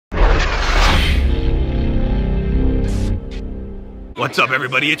What's up,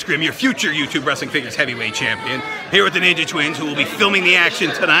 everybody? It's Grim, your future YouTube Wrestling Figures Heavyweight Champion, here with the Ninja Twins, who will be filming the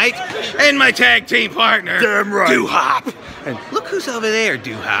action tonight, and my tag team partner, Damn right. Duhop. And look who's over there,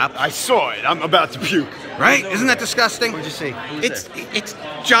 Duhop. I saw it. I'm about to puke. Right? Isn't that disgusting? What'd you see? It's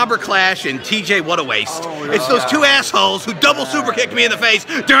Jobber Clash and TJ What a Waste. Oh, it's those two assholes who double super kicked me in the face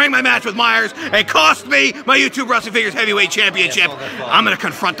during my match with Myers and cost me my YouTube Wrestling Figures Heavyweight Championship. I'm gonna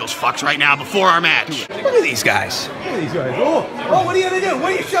confront those fucks right now before our match. Look at these guys. Look at these guys. Oh, what are you gonna do?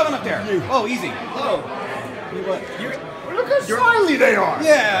 What are you shoving up there? Oh, easy. Look how smiley they are.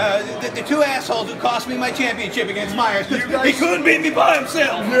 Yeah, the two assholes who cost me my championship against Myers because he couldn't beat me by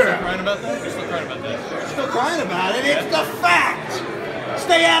himself. Yeah. Crying about that? You're still crying about that? Still crying about it? It's the fact.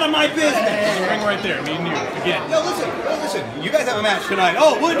 Stay out of my business. Ring right there, me and you. Again. Yo, listen. You guys have a match tonight.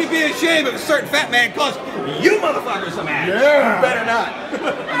 Oh, wouldn't it be a shame if a certain fat man cost you motherfuckers a match? Yeah. You better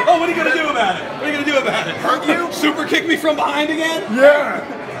not. Oh, what are you gonna do about it? What are you gonna do about it? Hurt you? Super kick me from behind again?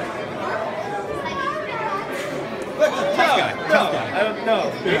 Yeah. Tough guy. I don't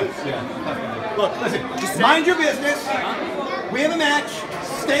know. Yeah. Look, listen. Just mind your business. We have a match.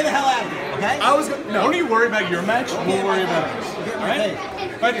 Stay the hell out of it. Okay? Don't you worry about your match. We'll worry about ours. Right?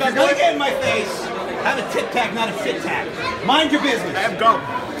 If you're gonna get in my face, have a tic tac, not a shit tac. Mind your business. I have gum.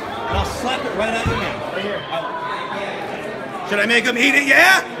 And I'll slap it right out your mouth. Right here. Should I make him eat it?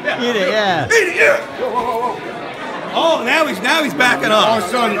 Yeah? Eat it, yeah. Eat it, yeah. Whoa. Oh, now he's backing up. Oh,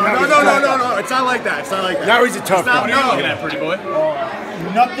 son. No. It's not like that. It's not like that. Now he's a tough guy. What are you looking at, pretty boy?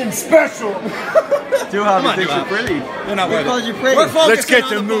 Nothing special. Duhop thinks you're pretty. They're not worried. Because you're pretty. We're Let's focusing get on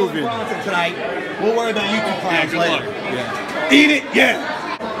them the moving. Joe Bronson tonight. We'll worry about YouTube clowns good later. luck. Yeah. Eat it,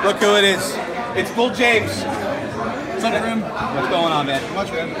 yeah. Look who it is. It's Bull James. What's up, Grim? What's going on, man? Much,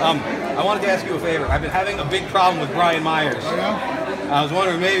 Grim. I wanted to ask you a favor. I've been having a big problem with Brian Myers. Oh, yeah? I was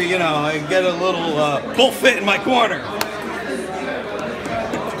wondering maybe, I can get a little bull fit in my corner.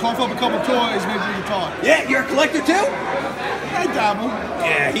 Cough up a couple toys, maybe we can talk. Yeah, you're a collector too? I dabble.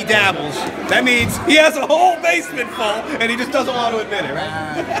 Yeah, he dabbles. That means he has a whole basement full and he just doesn't want to admit it,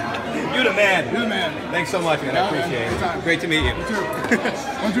 right? You're the man. You're the man. Thanks so much, man. I appreciate it. Anytime. Great to meet you. You too.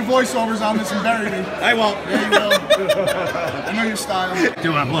 Want your voiceovers on this and bury me. I won't. Yeah, you will. I know your style.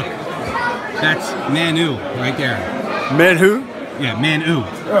 Duhop, look. That's Manu right there. Man who? Yeah, Manu.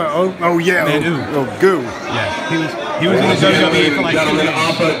 Oh yeah. Manu. Oh, goo. Yeah, he was in the WWE for like 2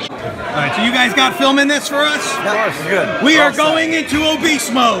 years. All right, so you guys got filming this for us? Of course, it's good. We are going into obese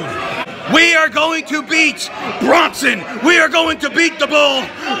mode. We are going to beat Bronson. We are going to beat the bull.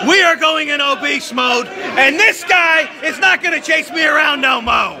 We are going in obese mode. And this guy is not going to chase me around no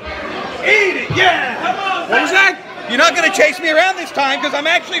more. Eat it, yeah. Come on. What was that? You're not going to chase me around this time because I'm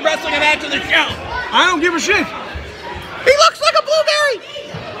actually wrestling a match of the show. I don't give a shit. He looks like a blueberry.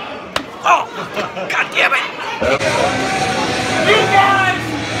 Oh, God damn it. You guys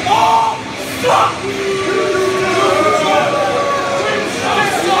all suck.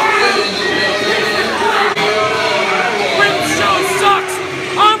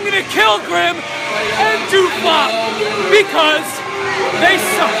 Kill Grim and Duhop because they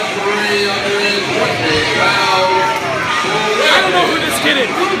suck. I don't know who this kid is.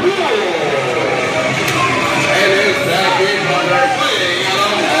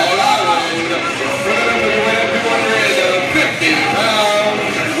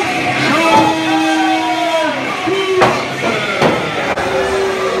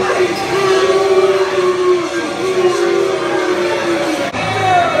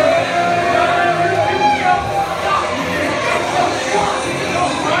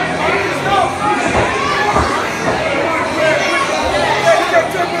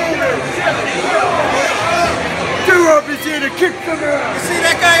 Kick them out. You see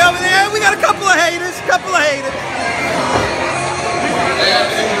that guy over there? We got a couple of haters. Say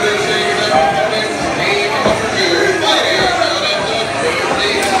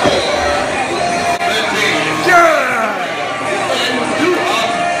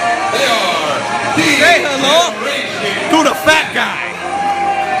hello to the fat guy.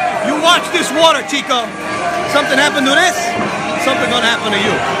 You watch this water, Chico. Something happened to this, something gonna happen to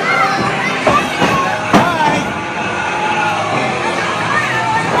you.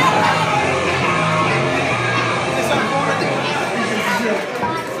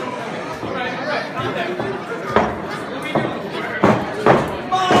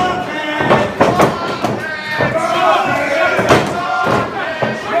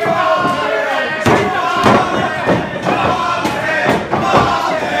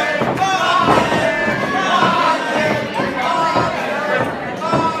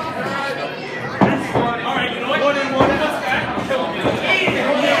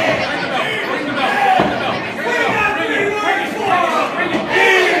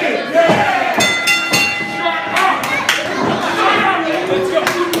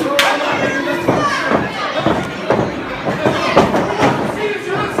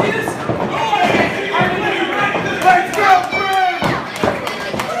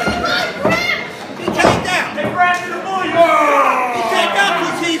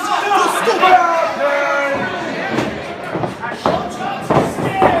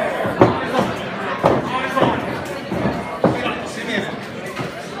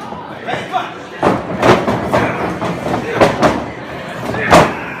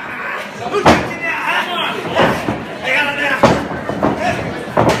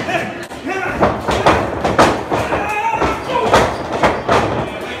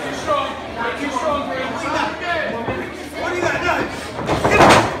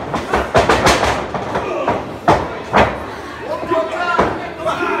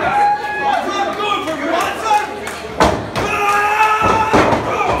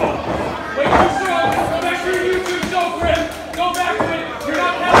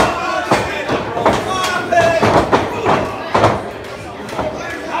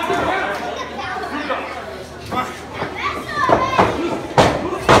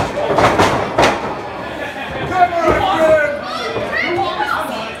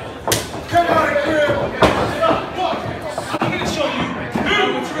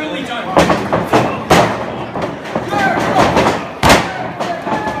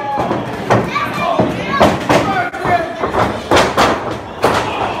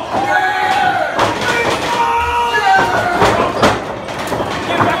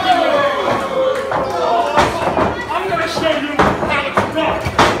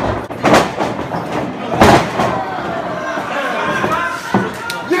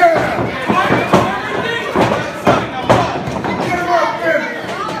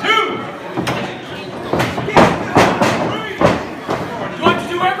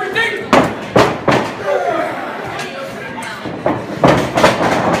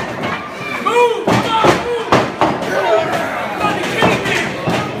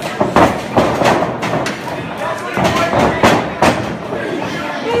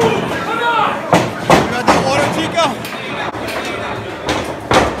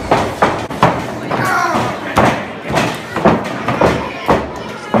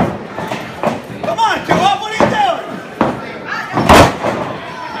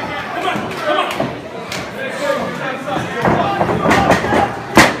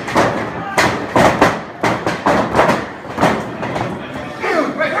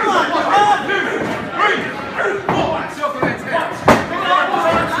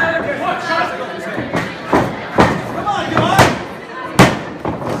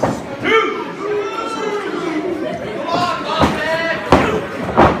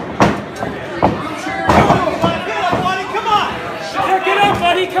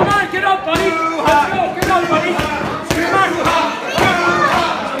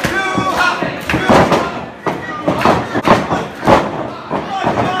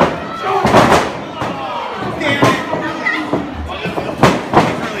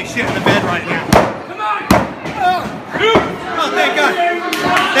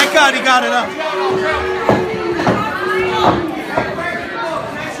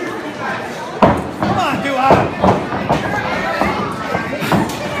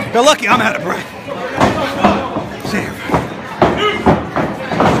 You're lucky I'm out of breath. See here.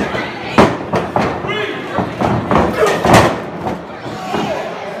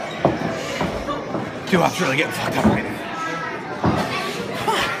 Duhop's really getting fucked up right now.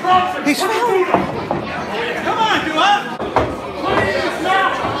 He's fouling. Come on, Duhop.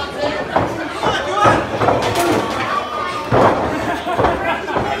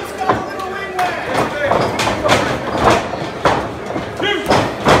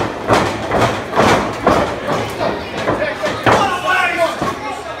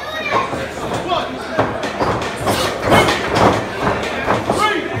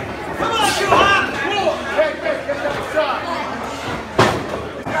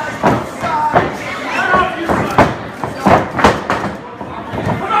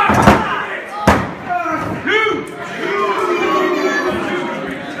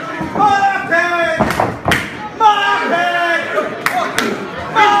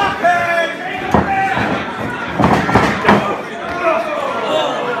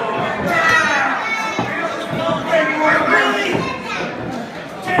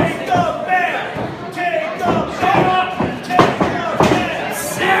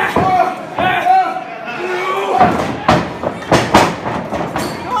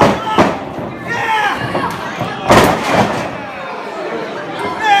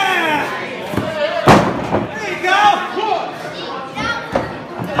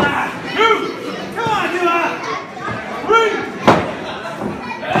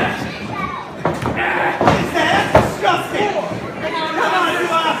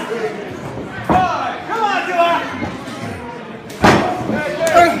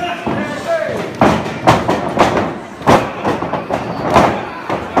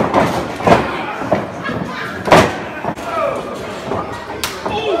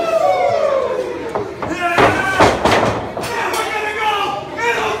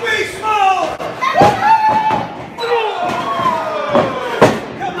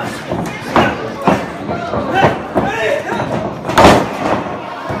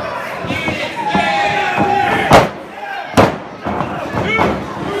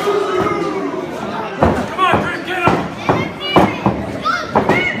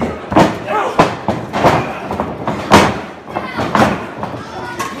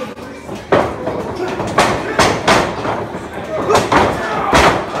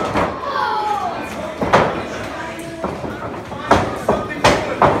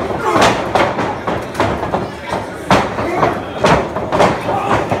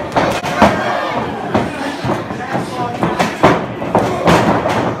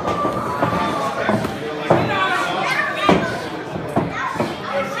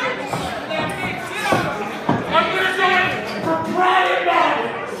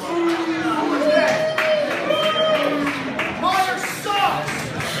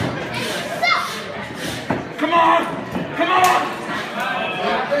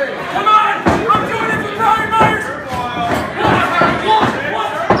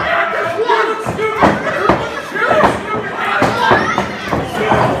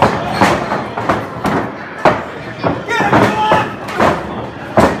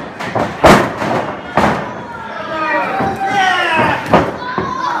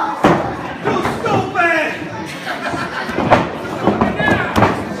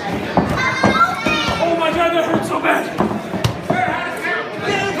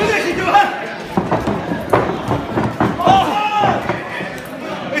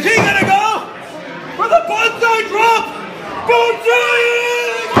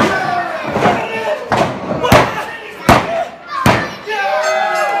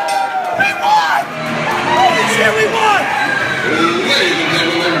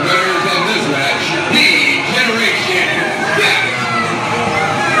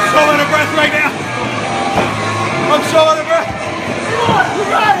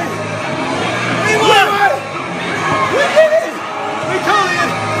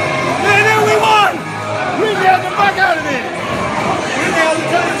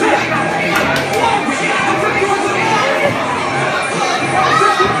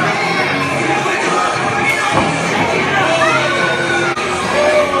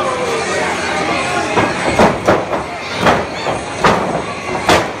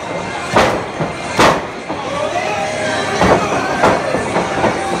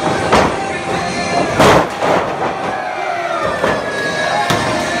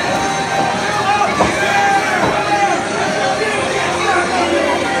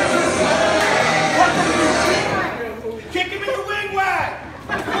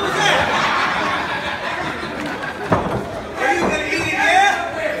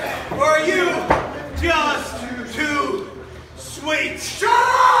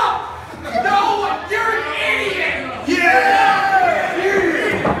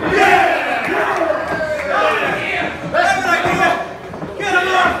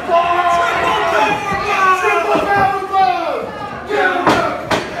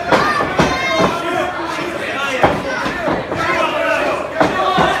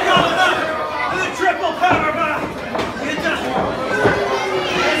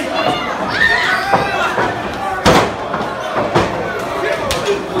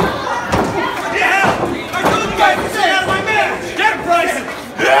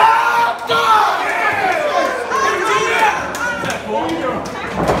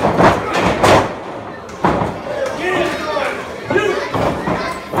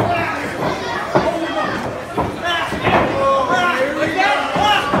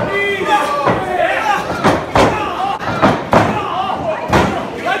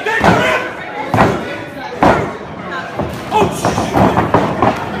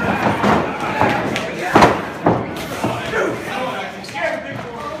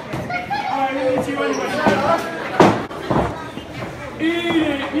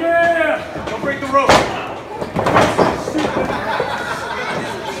 Don't break the rope.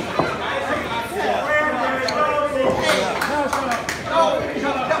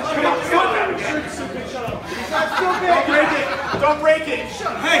 Don't break it.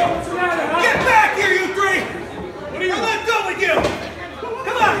 Hey, get back here, you three. What are you? I'm not done with you.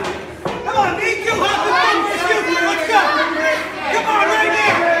 Come on. Come on, me too, hawkins. Let's go. Come on, right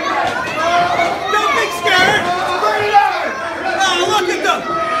there. Don't be scared. Oh, look at them.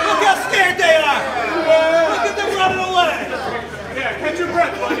 Look how scared they are. Look at them running away. Yeah, catch your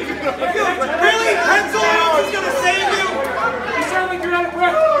breath, buddy. Really? Pencil arms is going to save you? You sound like you're out of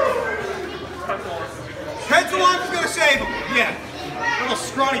breath. Pencil arms is going to save him. Yeah. Little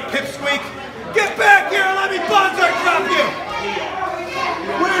scrawny pipsqueak. Get back here and let me bonzai drop you.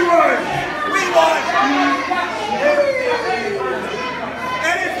 We won. We won.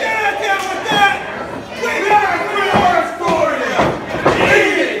 And if you're not down with that, we got 3 words for you.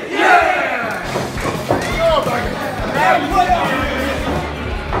 Eat it. Yeah. Oh, my God.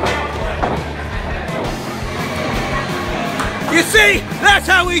 You see, that's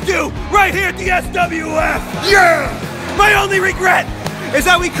how we do right here at the SWF. Yeah. My only regret is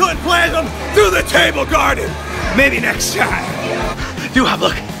that we couldn't plant them through the table garden. Maybe next time. Duhop,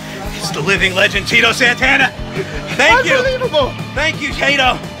 look, it's the living legend Tito Santana. Thank you. Unbelievable. Thank you,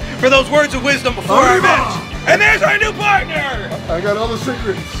 Tito, for those words of wisdom before our match. And there's our new partner. I got all the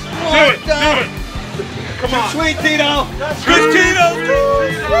secrets. Do it. Come on. Sweet Tito. Good Tito.